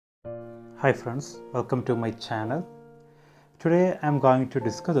Hi friends, welcome to my channel. Today I am going to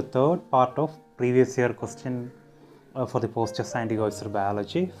discuss the third part of previous year question for the post-scientific officer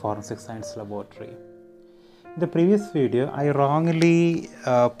biology forensic science laboratory. In the previous video I wrongly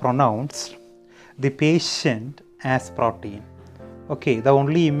pronounced the patient as protein. Okay, the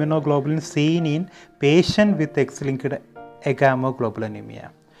only immunoglobulin seen in patient with X-linked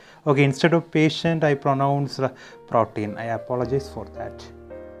agammaglobulinemia. Okay, instead of patient I pronounced protein. I apologize for that.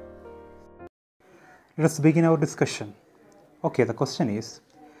 Let's begin our discussion. Okay, the question is,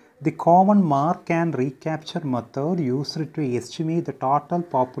 the common mark and recapture method used to estimate the total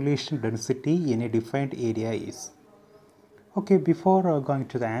population density in a defined area is. Okay, before going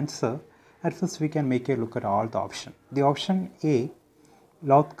to the answer, at first we can make a look at all the options. The option A,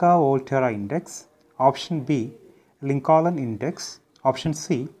 Lotka-Volterra index, option B, Lincoln index, option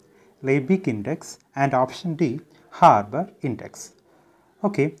C, Labex index, and option D, Heber index.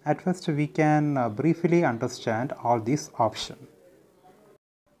 Okay, at first we can briefly understand all these options.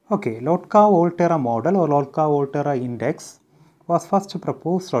 Okay, Lotka-Volterra model or Lotka-Volterra index was first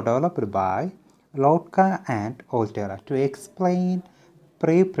proposed or developed by Lotka and Volterra to explain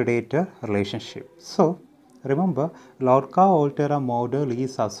prey-predator relationship. So, remember, Lotka-Volterra model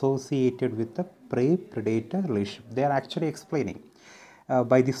is associated with the prey-predator relationship. They are actually explaining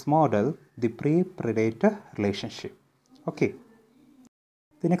by this model the prey-predator relationship. Okay.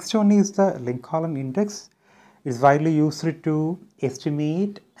 The next one is the Lincoln index. It is widely used to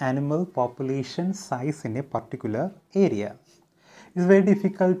estimate animal population size in a particular area. It is very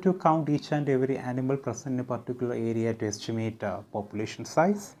difficult to count each and every animal present in a particular area to estimate population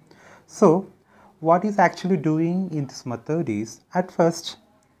size. So, what is actually doing in this method is, at first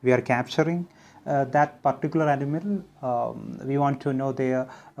we are capturing that particular animal, we want to know their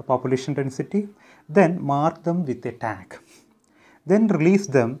population density, then mark them with a tag. Then release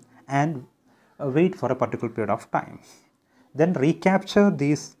them and wait for a particular period of time. Then recapture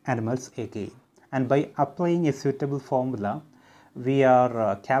these animals again, and by applying a suitable formula, we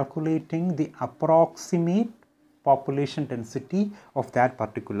are calculating the approximate population density of that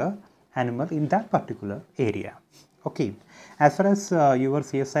particular animal in that particular area. Okay, as far as your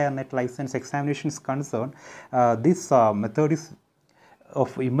CSIR net license examination is concerned, this method is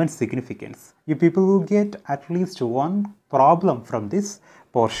of immense significance. You people will get at least one problem from this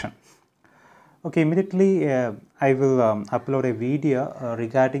portion. Okay, immediately I will upload a video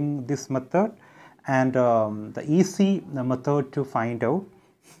regarding this method and the easy method to find out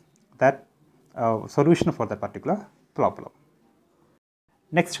that solution for that particular problem.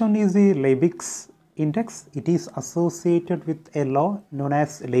 Next one is the Labex index. It is associated with a law known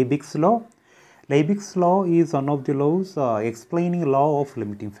as Labex Law. Labex Law is one of the laws explaining law of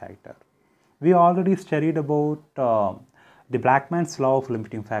limiting factor. We already studied about the Blackman's law of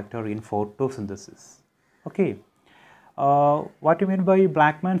limiting factor in photosynthesis. Okay, what do you mean by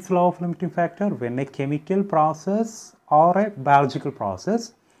Blackman's law of limiting factor? When a chemical process or a biological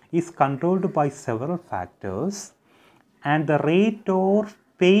process is controlled by several factors and the rate or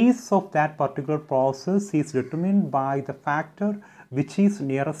pace of that particular process is determined by the factor which is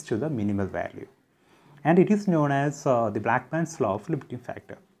nearest to the minimal value, and it is known as the Blackman's law of limiting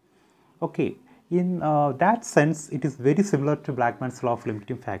factor. Okay, in that sense it is very similar to Blackman's law of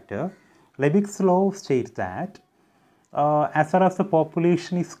limiting factor. Labex law states that as far as the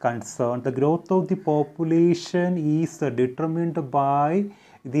population is concerned, the growth of the population is determined by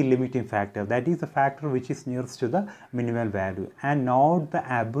the limiting factor, that is the factor which is nearest to the minimal value, and not the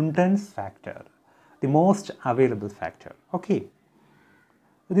abundance factor, the most available factor. Okay,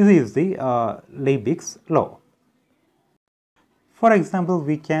 this is the Labex law. For example,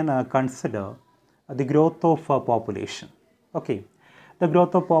 we can consider the growth of population. Okay, the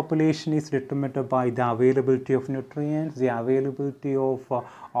growth of population is determined by the availability of nutrients, the availability of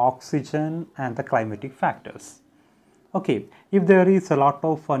oxygen, and the climatic factors. Okay, if there is a lot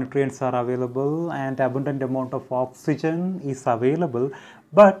of nutrients are available and abundant amount of oxygen is available,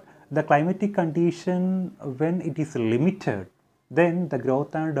 but the climatic condition when it is limited, then the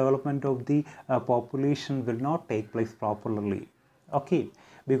growth and development of the population will not take place properly. Okay,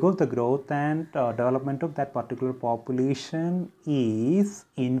 because the growth and development of that particular population is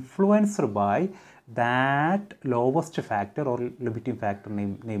influenced by that lowest factor or limiting factor,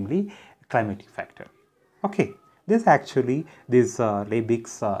 namely climatic factor. Okay, this actually this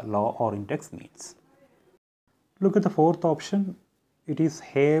Labex law or index means. Look at the fourth option. It is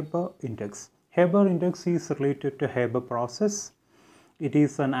Heber index. Heber index is related to Heber process. It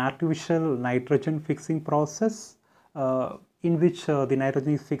is an artificial nitrogen fixing process in which the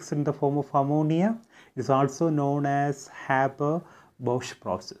nitrogen is fixed in the form of ammonia. It is also known as Haber-Bosch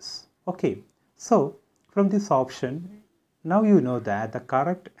process. Okay, so from this option, now you know that the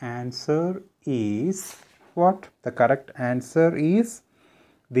correct answer is what? The correct answer is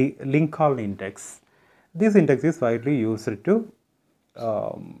the Lincoln index. This index is widely used to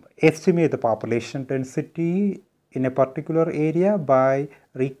estimate the population density in a particular area by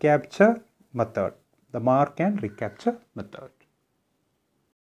recapture method, the mark and recapture method.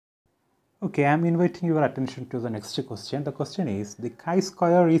 Okay, I am inviting your attention to the next question. The question is, the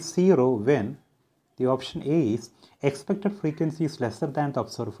chi-square is 0 when the option A is expected frequency is lesser than the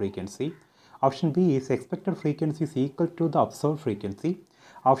observed frequency. Option B is expected frequency is equal to the observed frequency.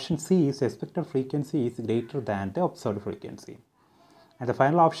 Option C is expected frequency is greater than the observed frequency. And the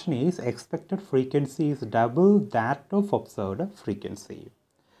final option is expected frequency is double that of observed frequency.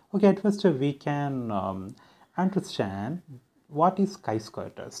 Okay, at first we can understand what is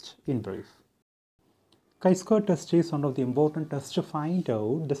chi-square test in brief. Chi-square test is one of the important tests to find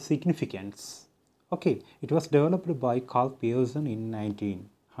out the significance. Okay, it was developed by Carl Pearson in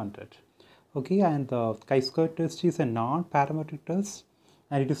 1900. Okay, and the chi-square test is a non-parametric test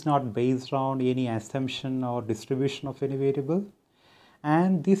and it is not based on any assumption or distribution of any variable.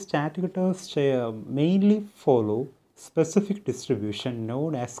 And these static tests mainly follow specific distribution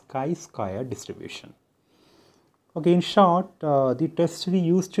known as chi-square distribution. Okay, in short, the test we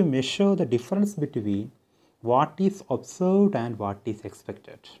use to measure the difference between what is observed and what is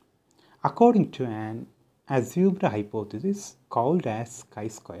expected, according to an assumed hypothesis called as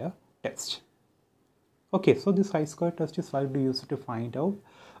chi-square test. Okay, so this chi-square test is widely used to find out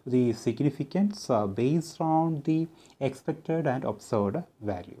the significance based on the expected and observed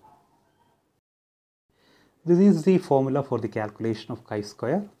value. This is the formula for the calculation of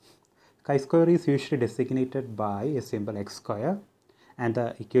chi-square. Chi-square is usually designated by a symbol x square, and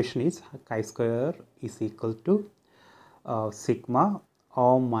the equation is chi-square is equal to sigma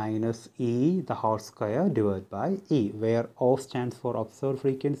O minus E the whole square divided by E, where O stands for observed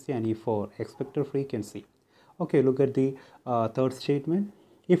frequency and E for expected frequency. Okay, look at the third statement.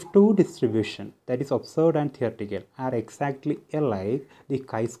 If two distributions, that is observed and theoretical, are exactly alike, the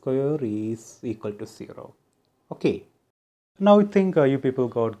chi-square is equal to 0. Okay, now I think you people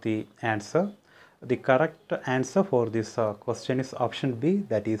got the answer. The correct answer for this question is option B,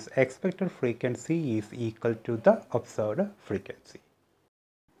 that is expected frequency is equal to the observed frequency.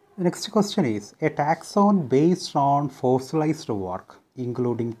 The next question is a taxon based on fossilized work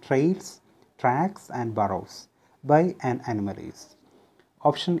including trails, tracks and burrows by an animal is.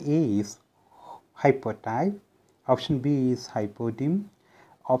 Option A is hypotype, option B is hyponym,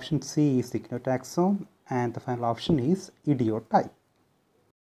 option C is ichnotaxon, and the final option is idiotype.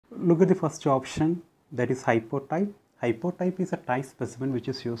 Look at the first option, that is hypotype. Hypotype is a type specimen which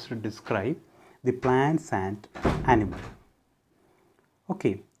is used to describe the plants and animal.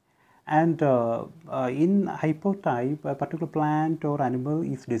 Okay, and in hypotype, a particular plant or animal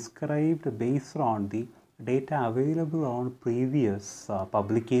is described based on the data available on previous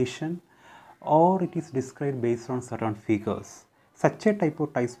publication, or it is described based on certain figures. Such a type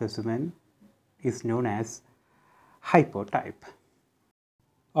of type specimen is known as hypotype.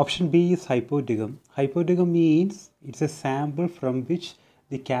 Option B is hypodigm. Hypodigm means it's a sample from which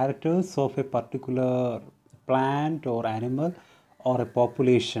the characters of a particular plant or animal or a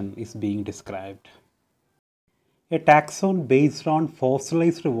population is being described. A taxon based on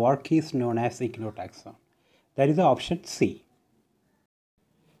fossilized work is known as ichnotaxon. That is the option C.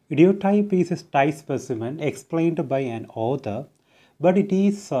 Idiotype is a type specimen explained by an author, but it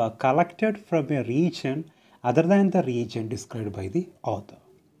is collected from a region other than the region described by the author.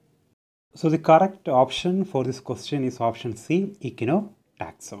 So the correct option for this question is option C,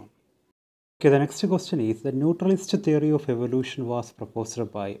 ichnotaxon. Okay, the next question is the neutralistic theory of evolution was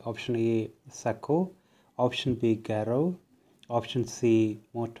proposed by option A, Sacco, option B, Garrow, option C,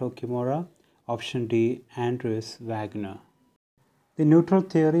 Moto Kimura, option D, Andreas Wagner. The neutral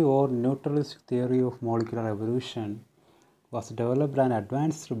theory or neutralistic theory of molecular evolution was developed and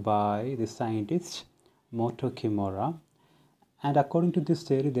advanced by the scientist Moto Kimura. And according to this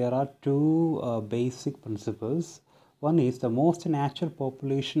theory, there are two basic principles. One is the most natural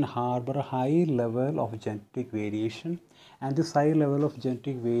population harbor a high level of genetic variation, and this high level of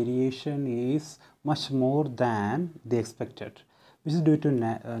genetic variation is much more than the expected, which is due to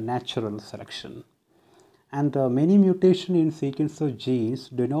natural selection. And many mutations in sequence of genes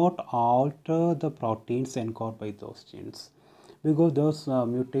do not alter the proteins encoded by those genes, because those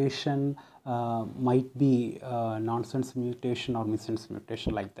mutation might be nonsense mutation or missense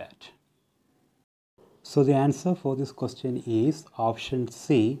mutation like that. So the answer for this question is option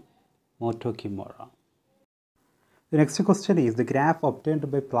C, Moto Kimura. The next question is the graph obtained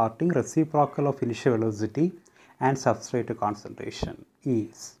by plotting reciprocal of initial velocity and substrate concentration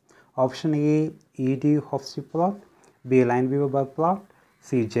is option A ED Hofstee plot, B Lineweaver plot,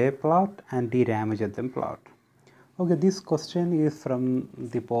 C J plot, and D Ramachandran plot. Okay, this question is from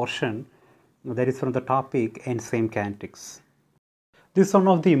the portion that is from the topic enzyme kinetics. This is one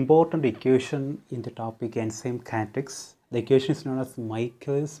of the important equation in the topic enzyme kinetics. The equation is known as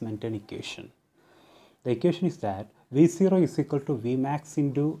Michaelis-Menten equation. The equation is that V0 is equal to Vmax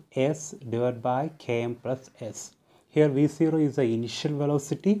into S divided by Km plus S. Here V0 is the initial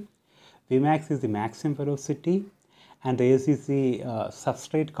velocity, Vmax is the maximum velocity, and the S is the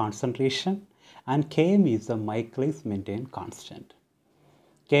substrate concentration, and Km is the Michaelis-Menten constant.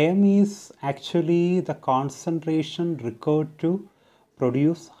 Km is actually the concentration required to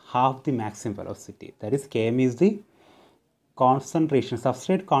produce half the maximum velocity. That is, Km is the concentration,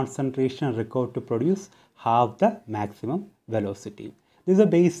 substrate concentration required to produce half the maximum velocity. This is a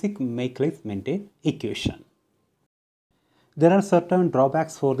basic Michaelis-Menten equation. There are certain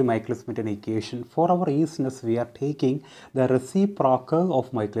drawbacks for the Michaelis-Menten equation. For our easiness, we are taking the reciprocal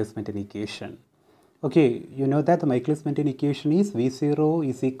of Michaelis-Menten equation. Okay, you know that the Michaelis-Menten equation is V0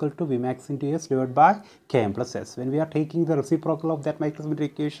 is equal to Vmax into S divided by Km plus S. When we are taking the reciprocal of that Michaelis-Menten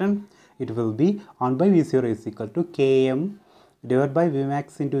equation, it will be 1 by V0 is equal to Km divided by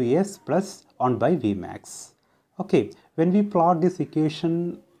Vmax into S plus 1 by Vmax. Okay, when we plot this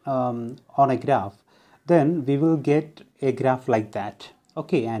equation on a graph, then we will get a graph like that.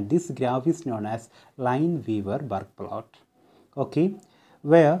 Okay, and this graph is known as Lineweaver plot. Okay,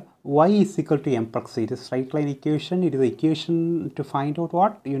 where y is equal to mx. It is straight line equation. It is the equation to find out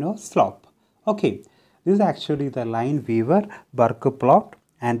what? Slope. Okay, this is actually the Lineweaver plot,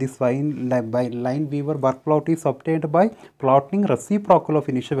 and this Lineweaver plot is obtained by plotting reciprocal of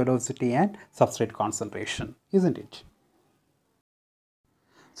initial velocity and substrate concentration, isn't it?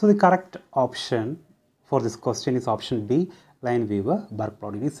 So the correct option for this question is option B, Lineweaver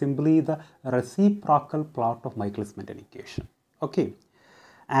plot. It is simply the reciprocal plot of Michaelis-Menten equation. Okay.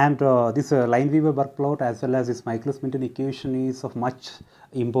 And this Lineweaver plot as well as this Michaelis-Menten equation is of much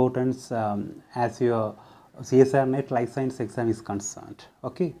importance as your CSIR Net Life Science exam is concerned.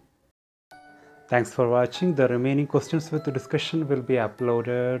 Okay. Thanks for watching. The remaining questions with the discussion will be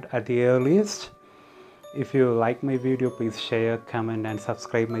uploaded at the earliest. If you like my video, please share, comment, and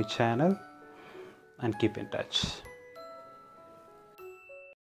subscribe my channel, and keep in touch.